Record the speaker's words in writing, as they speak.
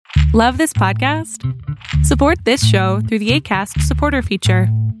Love this podcast? Support this show through the Acast supporter feature.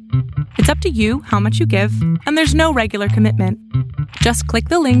 It's up to you how much you give, and there's no regular commitment. Just click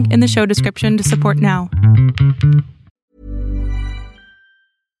the link in the show description to support now.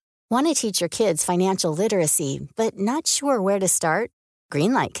 Want to teach your kids financial literacy, but not sure where to start?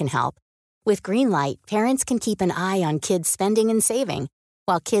 Greenlight can help. With Greenlight, parents can keep an eye on kids' spending and saving,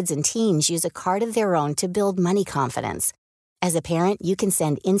 while kids and teens use a card of their own to build money confidence. As a parent, you can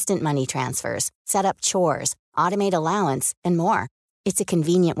send instant money transfers, set up chores, automate allowance, and more. It's a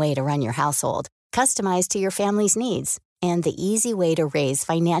convenient way to run your household, customized to your family's needs, and the easy way to raise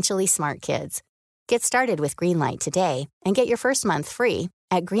financially smart kids. Get started with Greenlight today and get your first month free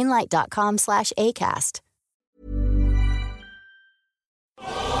at greenlight.com/ACAST.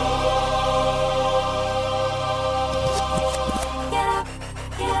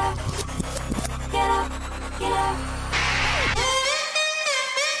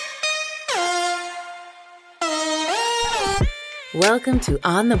 Welcome to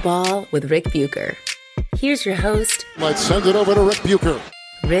On the Ball with Rick Bucher. Here's your host. Let's send it over to Rick Bucher.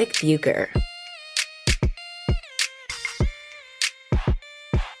 Rick Bucher.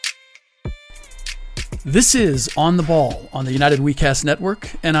 This is On the Ball on the United WeCast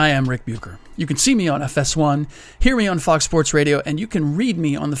Network, and I am Rick Bucher. You can see me on FS1, hear me on Fox Sports Radio, and you can read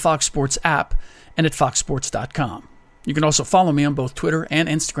me on the Fox Sports app and at foxsports.com. You can also follow me on both Twitter and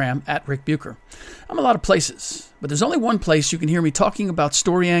Instagram at Rick Bucher. I'm a lot of places, but there's only one place you can hear me talking about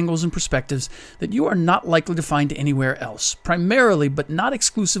story angles and perspectives that you are not likely to find anywhere else, primarily but not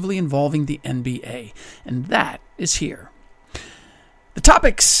exclusively involving the NBA, and that is here. The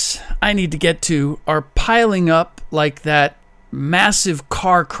topics I need to get to are piling up like that massive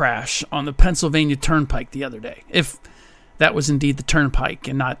car crash on the Pennsylvania Turnpike the other day, if that was indeed the Turnpike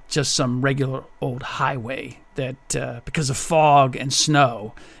and not just some regular old highway that because of fog and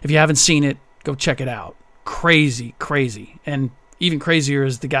snow. If you haven't seen it, go check it out. Crazy. And even crazier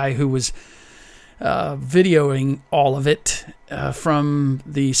is the guy who was videoing all of it from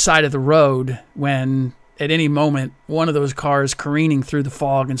the side of the road when at any moment one of those cars careening through the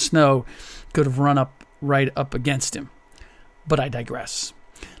fog and snow could have run up right up against him. But I digress.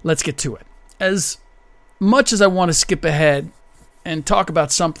 Let's get to it. As much as I want to skip ahead and talk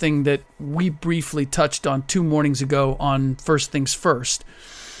about something that we briefly touched on 2 mornings ago on First Things First,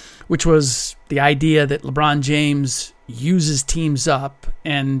 which was the idea that LeBron James uses teams up,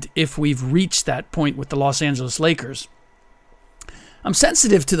 and if we've reached that point with the Los Angeles Lakers, I'm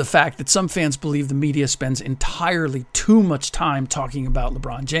sensitive to the fact that some fans believe the media spends entirely too much time talking about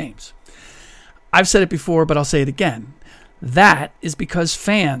LeBron James. I've said it before, but I'll say it again. That is because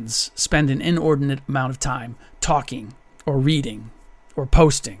fans spend an inordinate amount of time talking or reading or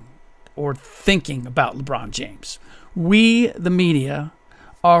posting or thinking about LeBron James. We, the media,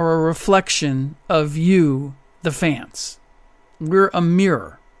 are a reflection of you, the fans. We're a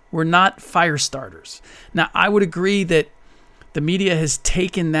mirror. We're not fire starters. Now, I would agree that the media has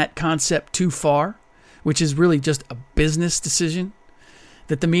taken that concept too far, which is really just a business decision,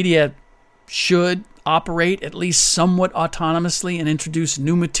 that the media should operate at least somewhat autonomously and introduce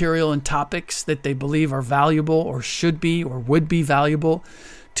new material and topics that they believe are valuable or should be or would be valuable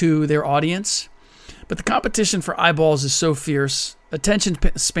to their audience. But the competition for eyeballs is so fierce, attention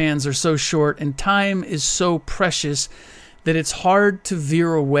spans are so short, and time is so precious that it's hard to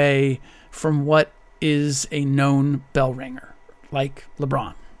veer away from what is a known bell ringer, like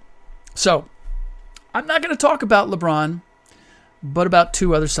LeBron. So, I'm not going to talk about LeBron, but about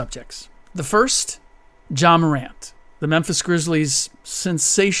 2 other subjects. The first, Ja Morant, the Memphis Grizzlies'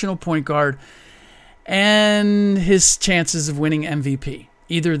 sensational point guard, and his chances of winning MVP,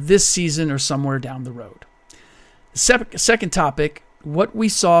 either this season or somewhere down the road. Second topic, what we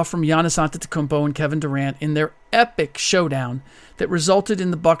saw from Giannis Antetokounmpo and Kevin Durant in their epic showdown that resulted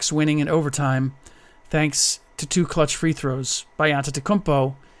in the Bucks winning in overtime thanks to 2 clutch free throws by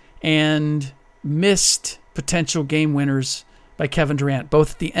Antetokounmpo and missed potential game winners by Kevin Durant,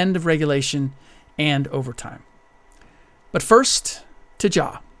 both at the end of regulation and overtime. But first, to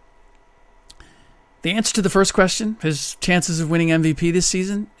Ja. The answer to the first question, his chances of winning MVP this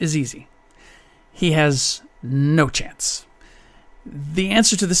season, is easy. He has no chance. The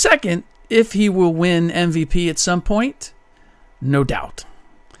answer to the second, if he will win MVP at some point, no doubt.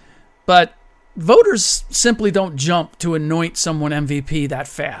 But voters simply don't jump to anoint someone MVP that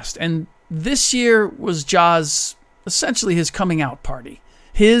fast. And this year was Ja's essentially his coming out party,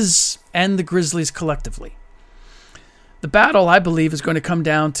 his and the Grizzlies collectively. The battle, I believe, is going to come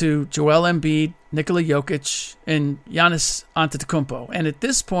down to Joel Embiid, Nikola Jokic, and Giannis Antetokounmpo. And at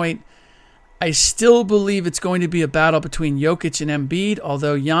this point, I still believe it's going to be a battle between Jokic and Embiid,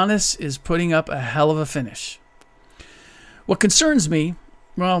 although Giannis is putting up a hell of a finish. What concerns me,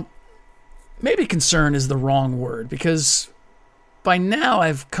 well, maybe concern is the wrong word, because by now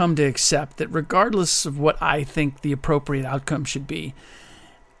I've come to accept that regardless of what I think the appropriate outcome should be,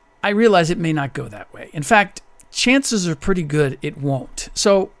 I realize it may not go that way. In fact, chances are pretty good it won't.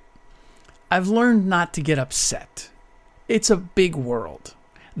 So I've learned not to get upset. It's a big world.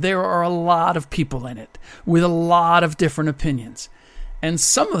 There are a lot of people in it with a lot of different opinions. And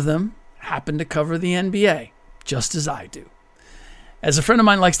some of them happen to cover the NBA, just as I do. As a friend of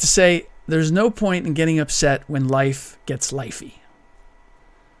mine likes to say, there's no point in getting upset when life gets lifey.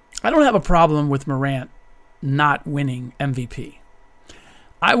 I don't have a problem with Morant not winning MVP.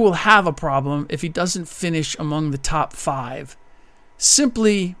 I will have a problem if he doesn't finish among the top 5,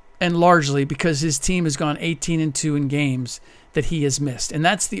 simply and largely because his team has gone 18-2 in games that he has missed. And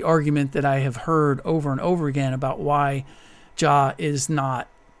that's the argument that I have heard over and over again about why Ja is not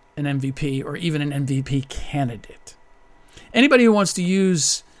an MVP or even an MVP candidate. Anybody who wants to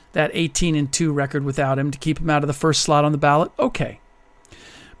use that 18-2 record without him to keep him out of the first slot on the ballot, okay.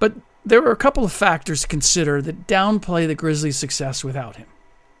 But there are a couple of factors to consider that downplay the Grizzlies' success without him.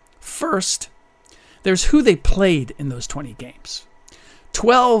 First, there's who they played in those 20 games.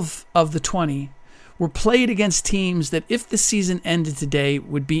 12 of the 20 were played against teams that, if the season ended today,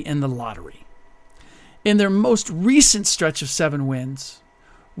 would be in the lottery. In their most recent stretch of 7 wins,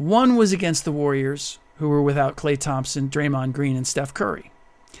 one was against the Warriors, who were without Klay Thompson, Draymond Green, and Steph Curry.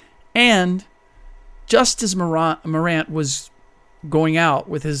 And just as Morant was going out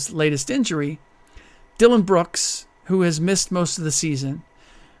with his latest injury, Dillon Brooks, who has missed most of the season,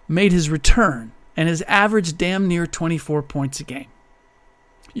 made his return and has averaged damn near 24 points a game.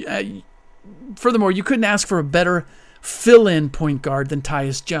 Furthermore, you couldn't ask for a better fill-in point guard than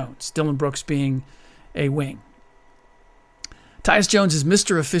Tyus Jones, Dillon Brooks being a wing. Tyus Jones is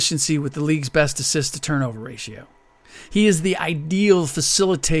Mr. Efficiency with the league's best assist-to-turnover ratio. He is the ideal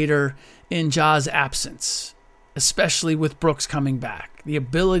facilitator in Ja's absence, especially with Brooks coming back. The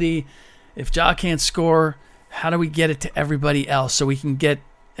ability, if Ja can't score, how do we get it to everybody else so we can get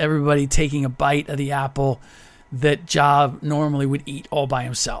everybody taking a bite of the apple that Ja normally would eat all by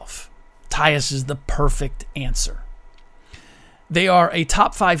himself? Tyus is the perfect answer. They are a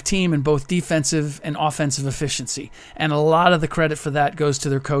top 5 team in both defensive and offensive efficiency, and a lot of the credit for that goes to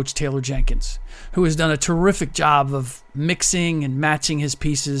their coach, Taylor Jenkins, who has done a terrific job of mixing and matching his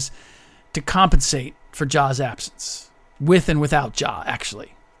pieces to compensate for Ja's absence, with and without Ja,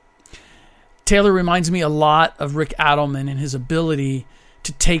 actually. Taylor reminds me a lot of Rick Adelman in his ability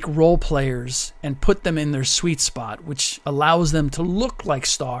to take role players and put them in their sweet spot, which allows them to look like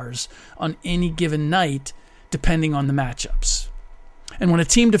stars on any given night, depending on the matchups. And when a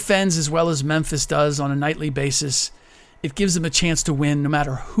team defends as well as Memphis does on a nightly basis, it gives them a chance to win no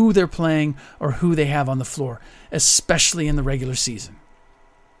matter who they're playing or who they have on the floor, especially in the regular season.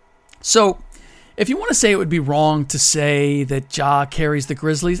 So, if you want to say it would be wrong to say that Ja carries the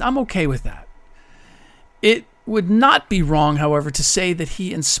Grizzlies, I'm okay with that. It would not be wrong, however, to say that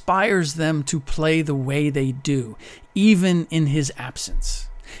he inspires them to play the way they do, even in his absence.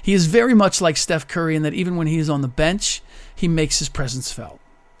 He is very much like Steph Curry in that even when he is on the bench, he makes his presence felt.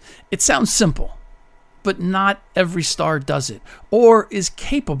 It sounds simple, but not every star does it or is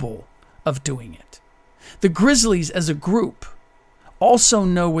capable of doing it. The Grizzlies as a group also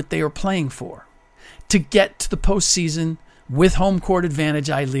know what they are playing for: to get to the postseason with home court advantage,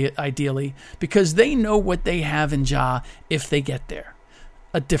 ideally, because they know what they have in Ja if they get there: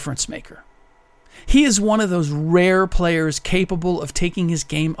 a difference maker. He is one of those rare players capable of taking his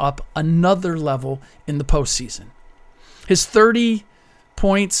game up another level in the postseason. His 30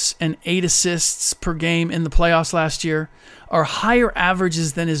 points and 8 assists per game in the playoffs last year are higher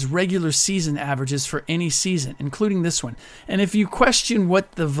averages than his regular season averages for any season, including this one. And if you question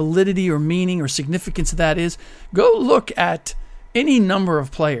what the validity or meaning or significance of that is, go look at any number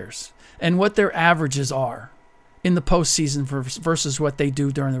of players and what their averages are in the postseason versus what they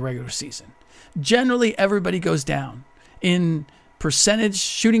do during the regular season. Generally, everybody goes down in percentage,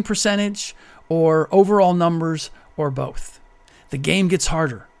 shooting percentage, or overall numbers, or both. The game gets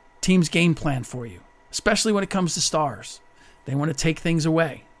harder. Teams game plan for you, especially when it comes to stars. They want to take things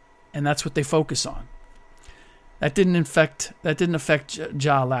away, and that's what they focus on. That didn't affect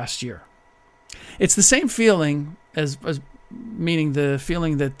Ja last year. It's the same feeling as meaning the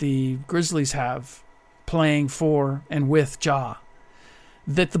feeling that the Grizzlies have playing for and with Ja,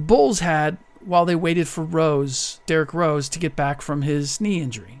 that the Bulls had while they waited for Derrick Rose, to get back from his knee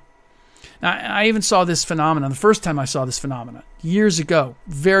injury. I even saw this phenomenon, the first time I saw this phenomenon, years ago,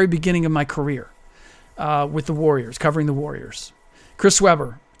 very beginning of my career with the Warriors, covering the Warriors. Chris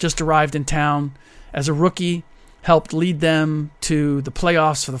Webber just arrived in town as a rookie, helped lead them to the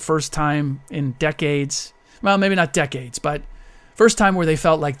playoffs for the first time in decades. Well, maybe not decades, but first time where they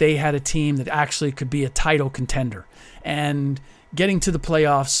felt like they had a team that actually could be a title contender. And getting to the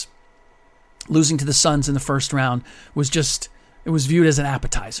playoffs, losing to the Suns in the first round, it was viewed as an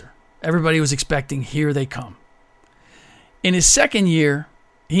appetizer. Everybody was expecting, here they come. In his second year,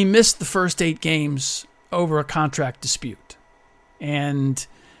 he missed the first 8 games over a contract dispute. And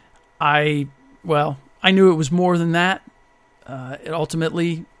I knew it was more than that.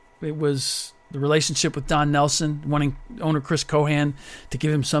 Ultimately, it was the relationship with Don Nelson, wanting owner Chris Cohan to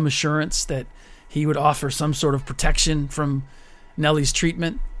give him some assurance that he would offer some sort of protection from Nelly's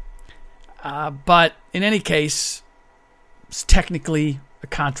treatment. But in any case, it's technically a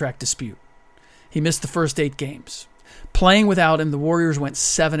contract dispute. He missed the first 8 games. Playing without him, the Warriors went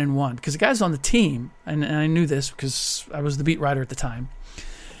 7-1 because the guys on the team, and I knew this because I was the beat writer at the time,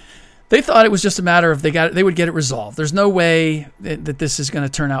 they thought it was just a matter of they would get it resolved. There's no way that this is going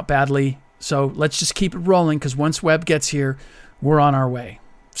to turn out badly, so let's just keep it rolling because once Webb gets here, we're on our way.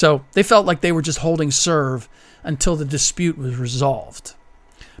 So they felt like they were just holding serve until the dispute was resolved.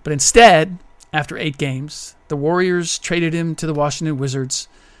 But instead, after 8 games, the Warriors traded him to the Washington Wizards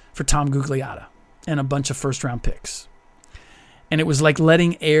for Tom Gugliotta and a bunch of first-round picks. And it was like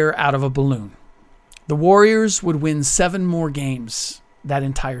letting air out of a balloon. The Warriors would win 7 more games that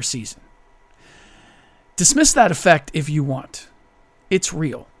entire season. Dismiss that effect if you want. It's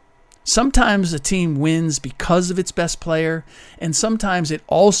real. Sometimes a team wins because of its best player, and sometimes it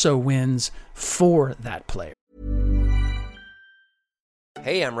also wins for that player.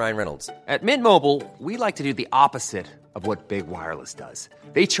 Hey, I'm Ryan Reynolds. At Mint Mobile, we like to do the opposite of what Big Wireless does.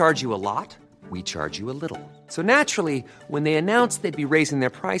 They charge you a lot, we charge you a little. So naturally, when they announced they'd be raising their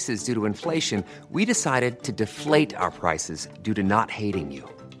prices due to inflation, we decided to deflate our prices due to not hating you.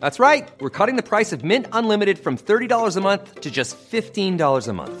 That's right. We're cutting the price of Mint Unlimited from $30 a month to just $15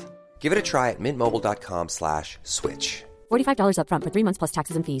 a month. Give it a try at mintmobile.com/switch. $45 up front for 3 months plus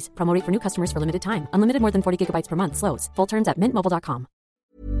taxes and fees. Promo rate for new customers for limited time. Unlimited more than 40 gigabytes per month. Slows full terms at mintmobile.com.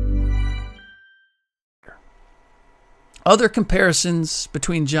 Other comparisons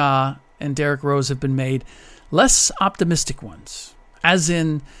between Ja and Derrick Rose have been made, less optimistic ones, as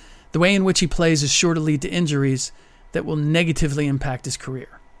in the way in which he plays is sure to lead to injuries that will negatively impact his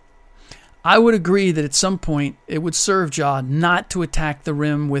career. I would agree that at some point it would serve Ja not to attack the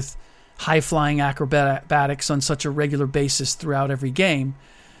rim with high-flying acrobatics on such a regular basis throughout every game,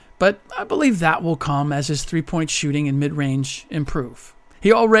 but I believe that will come as his three-point shooting and mid-range improve.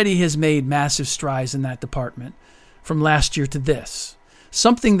 He already has made massive strides in that department from last year to this,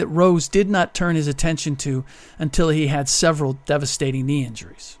 something that Rose did not turn his attention to until he had several devastating knee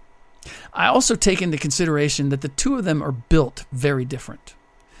injuries. I also take into consideration that the two of them are built very different.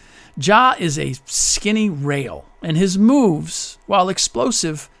 Ja is a skinny rail, and his moves, while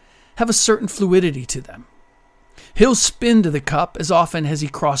explosive, have a certain fluidity to them. He'll spin to the cup as often as he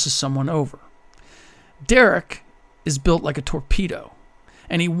crosses someone over. Derrick is built like a torpedo,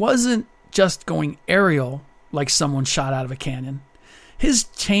 and he wasn't just going aerial like someone shot out of a cannon. His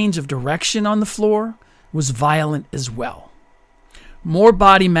change of direction on the floor was violent as well. More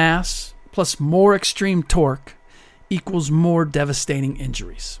body mass plus more extreme torque equals more devastating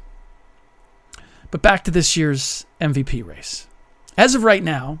injuries. But back to this year's MVP race. As of right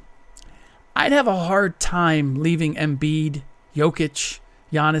now, I'd have a hard time leaving Embiid, Jokic,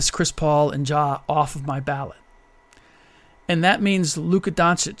 Giannis, Chris Paul, and Ja off of my ballot. And that means Luka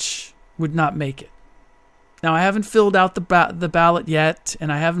Doncic would not make it. Now, I haven't filled out the ballot yet,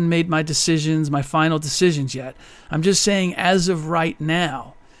 and I haven't made my final decisions yet. I'm just saying, as of right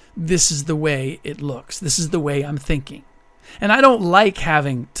now, this is the way it looks. This is the way I'm thinking. And I don't like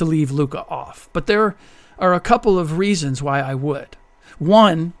having to leave Luka off, but there are a couple of reasons why I would.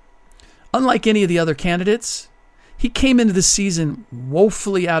 One, unlike any of the other candidates, he came into the season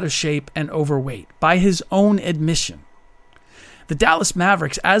woefully out of shape and overweight, by his own admission. The Dallas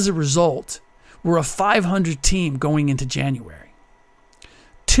Mavericks, as a result, were a 500 team going into January.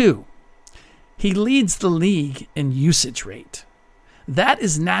 2, he leads the league in usage rate. That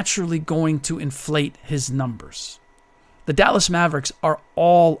is naturally going to inflate his numbers. The Dallas Mavericks are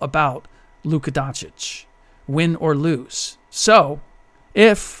all about Luka Doncic, win or lose. So,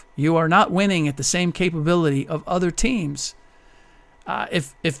 if you are not winning at the same capability of other teams,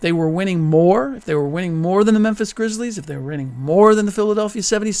 if they were winning more, if they were winning more than the Memphis Grizzlies, if they were winning more than the Philadelphia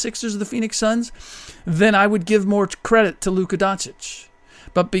 76ers or the Phoenix Suns, then I would give more credit to Luka Doncic.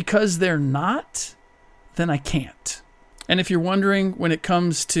 But because they're not, then I can't. And if you're wondering, when it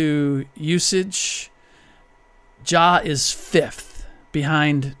comes to usage, Ja is 5th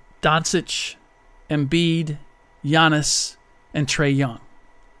behind Doncic, Embiid, Giannis, and Trae Young.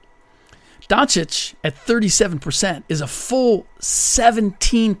 Doncic at 37% is a full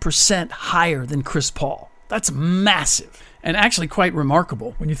 17% higher than Chris Paul. That's massive, and actually quite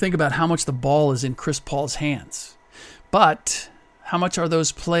remarkable when you think about how much the ball is in Chris Paul's hands. But how much are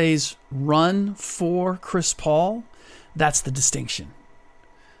those plays run for Chris Paul? That's the distinction.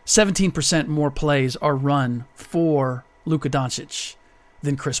 17% more plays are run for Luka Doncic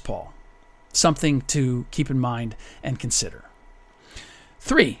than Chris Paul. Something to keep in mind and consider.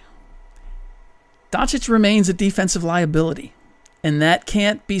 3, Doncic remains a defensive liability, and that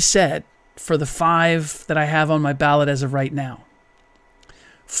can't be said for the 5 that I have on my ballot as of right now.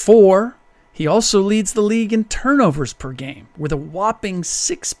 4, he also leads the league in turnovers per game with a whopping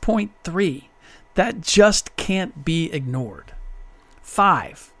 6.3. That just can't be ignored.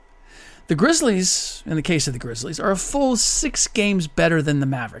 5, the Grizzlies, in the case of the Grizzlies, are a full 6 games better than the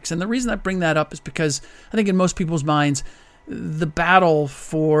Mavericks. And the reason I bring that up is because I think in most people's minds, the battle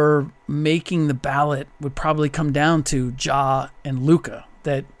for making the ballot would probably come down to Ja and Luka.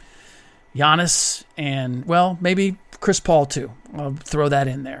 That Giannis and, well, maybe Chris Paul too. I'll throw that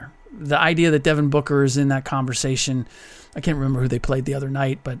in there. The idea that Devin Booker is in that conversation, I can't remember who they played the other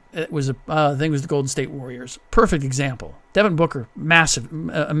night, but it was I think it was the Golden State Warriors. Perfect example. Devin Booker, massive,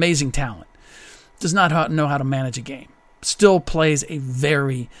 amazing talent. Does not know how to manage a game. Still plays a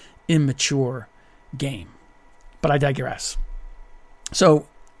very immature game. But I digress. So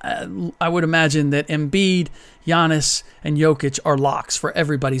I would imagine that Embiid, Giannis, and Jokic are locks for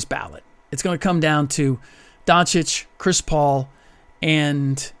everybody's ballot. It's going to come down to Doncic, Chris Paul,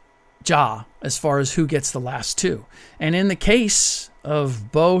 and Ja as far as who gets the last 2. And in the case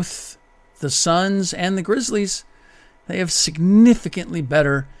of both the Suns and the Grizzlies, they have significantly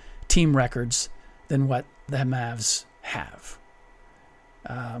better team records than what the Mavs have.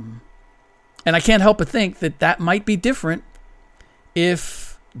 And I can't help but think that that might be different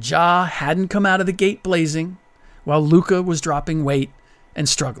if Ja hadn't come out of the gate blazing while Luka was dropping weight and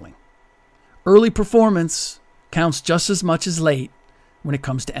struggling. Early performance counts just as much as late when it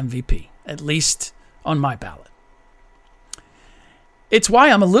comes to MVP, at least on my ballot. It's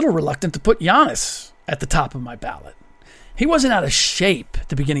why I'm a little reluctant to put Giannis at the top of my ballot. He wasn't out of shape at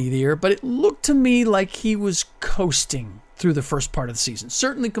the beginning of the year, but it looked to me like he was coasting through the first part of the season,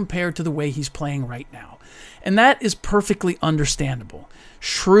 certainly compared to the way he's playing right now. And that is perfectly understandable.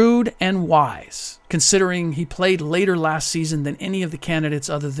 Shrewd and wise, considering he played later last season than any of the candidates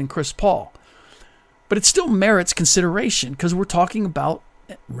other than Chris Paul. But it still merits consideration because we're talking about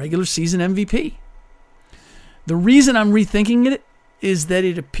regular season MVP. The reason I'm rethinking it is that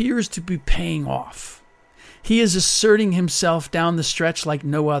it appears to be paying off. He is asserting himself down the stretch like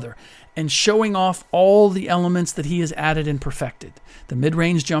no other and showing off all the elements that he has added and perfected. The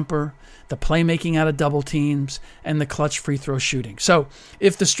mid-range jumper, the playmaking out of double teams, and the clutch free throw shooting. So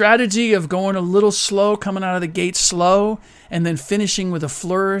if the strategy of going a little slow, coming out of the gate slow, and then finishing with a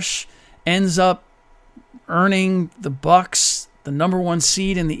flourish ends up earning the Bucks the number 1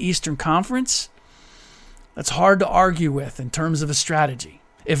 seed in the Eastern Conference, that's hard to argue with in terms of a strategy.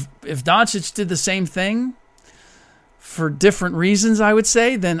 If Doncic did the same thing for different reasons, I would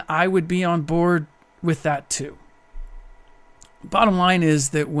say, then I would be on board with that too. Bottom line is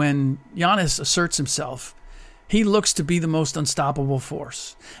that when Giannis asserts himself, he looks to be the most unstoppable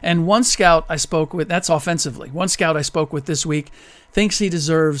force. And one scout I spoke with, that's offensively, one scout I spoke with this week thinks he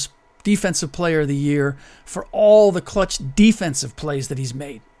deserves Defensive Player of the Year for all the clutch defensive plays that he's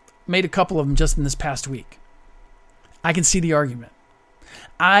made. Made a couple of them just in this past week. I can see the argument.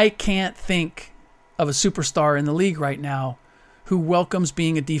 I can't think of a superstar in the league right now who welcomes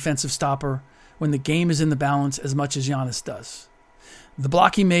being a defensive stopper when the game is in the balance as much as Giannis does. The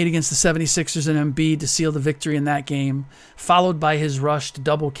block he made against the 76ers and Embiid to seal the victory in that game, followed by his rush to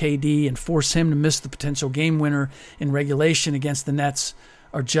double KD and force him to miss the potential game winner in regulation against the Nets,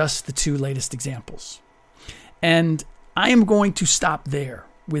 are just the 2 latest examples. And I am going to stop there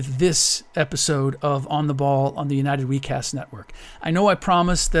with this episode of On the Ball on the United WeCast Network. I know I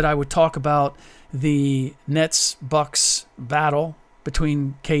promised that I would talk about the Nets-Bucks battle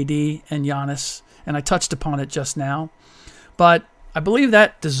between KD and Giannis, and I touched upon it just now. But I believe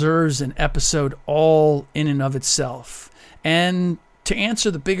that deserves an episode all in and of itself. And to answer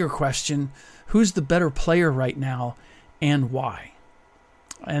the bigger question, who's the better player right now and why?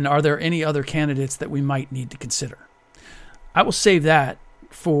 And are there any other candidates that we might need to consider? I will save that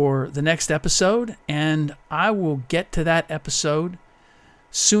for the next episode, and I will get to that episode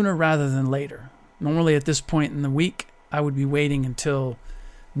sooner rather than later. Normally at this point in the week, I would be waiting until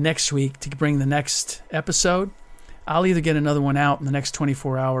next week to bring the next episode. I'll either get another one out in the next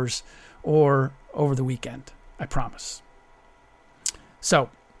 24 hours or over the weekend. I promise. So,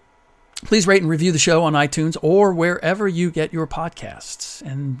 please rate and review the show on iTunes or wherever you get your podcasts.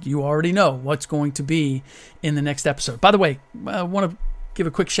 And you already know what's going to be in the next episode. By the way, I want to give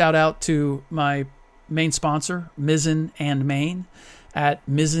a quick shout out to my main sponsor, Mizzen and Main, at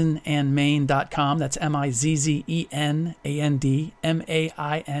mizzenandmain.com. That's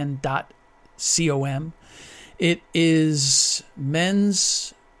MIZZENANDMAIN.com. It is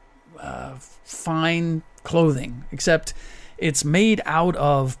men's fine clothing, except it's made out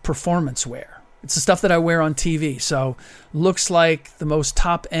of performance wear. It's the stuff that I wear on TV. So looks like the most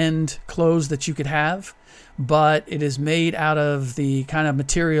top-end clothes that you could have, but it is made out of the kind of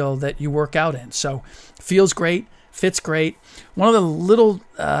material that you work out in. So feels great, fits great. One of the little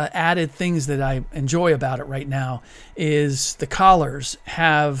added things that I enjoy about it right now is the collars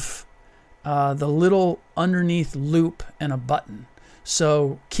have the little underneath loop and a button.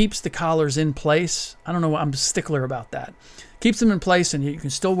 So keeps the collars in place. I don't know, I'm a stickler about that. Keeps them in place and you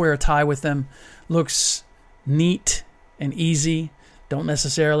can still wear a tie with them. Looks neat and easy. Don't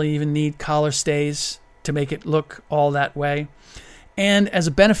necessarily even need collar stays to make it look all that way. And as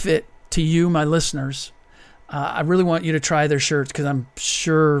a benefit to you, my listeners, I really want you to try their shirts because I'm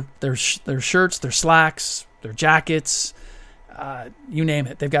sure their shirts, their slacks, their jackets, you name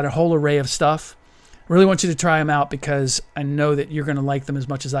it. They've got a whole array of stuff. I really want you to try them out because I know that you're going to like them as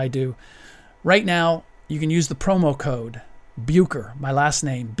much as I do. Right now, you can use the promo code Bucher, my last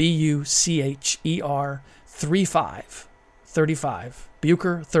name, BUCHER 35,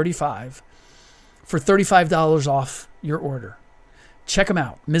 Bucher 35, for $35 off your order. Check them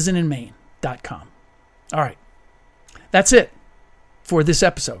out, mizzenandmain.com. All right, that's it for this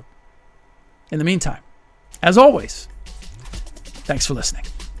episode. In the meantime, as always, thanks for listening.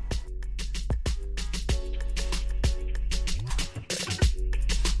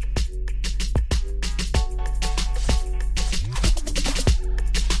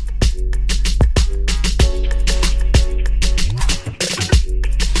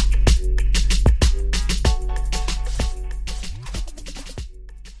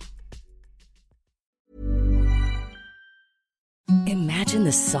 Imagine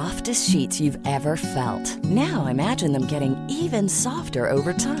the softest sheets you've ever felt. Now imagine them getting even softer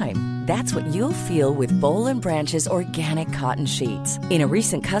over time. That's what you'll feel with Boll & Branch's organic cotton sheets. In a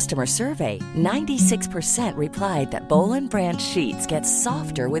recent customer survey, 96% replied that Boll & Branch sheets get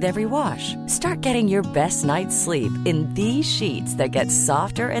softer with every wash. Start getting your best night's sleep in these sheets that get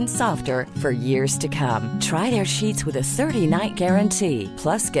softer and softer for years to come. Try their sheets with a 30-night guarantee.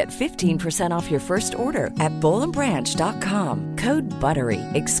 Plus, get 15% off your first order at bollandbranch.com. Code BUTTERY.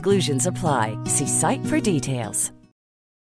 Exclusions apply. See site for details.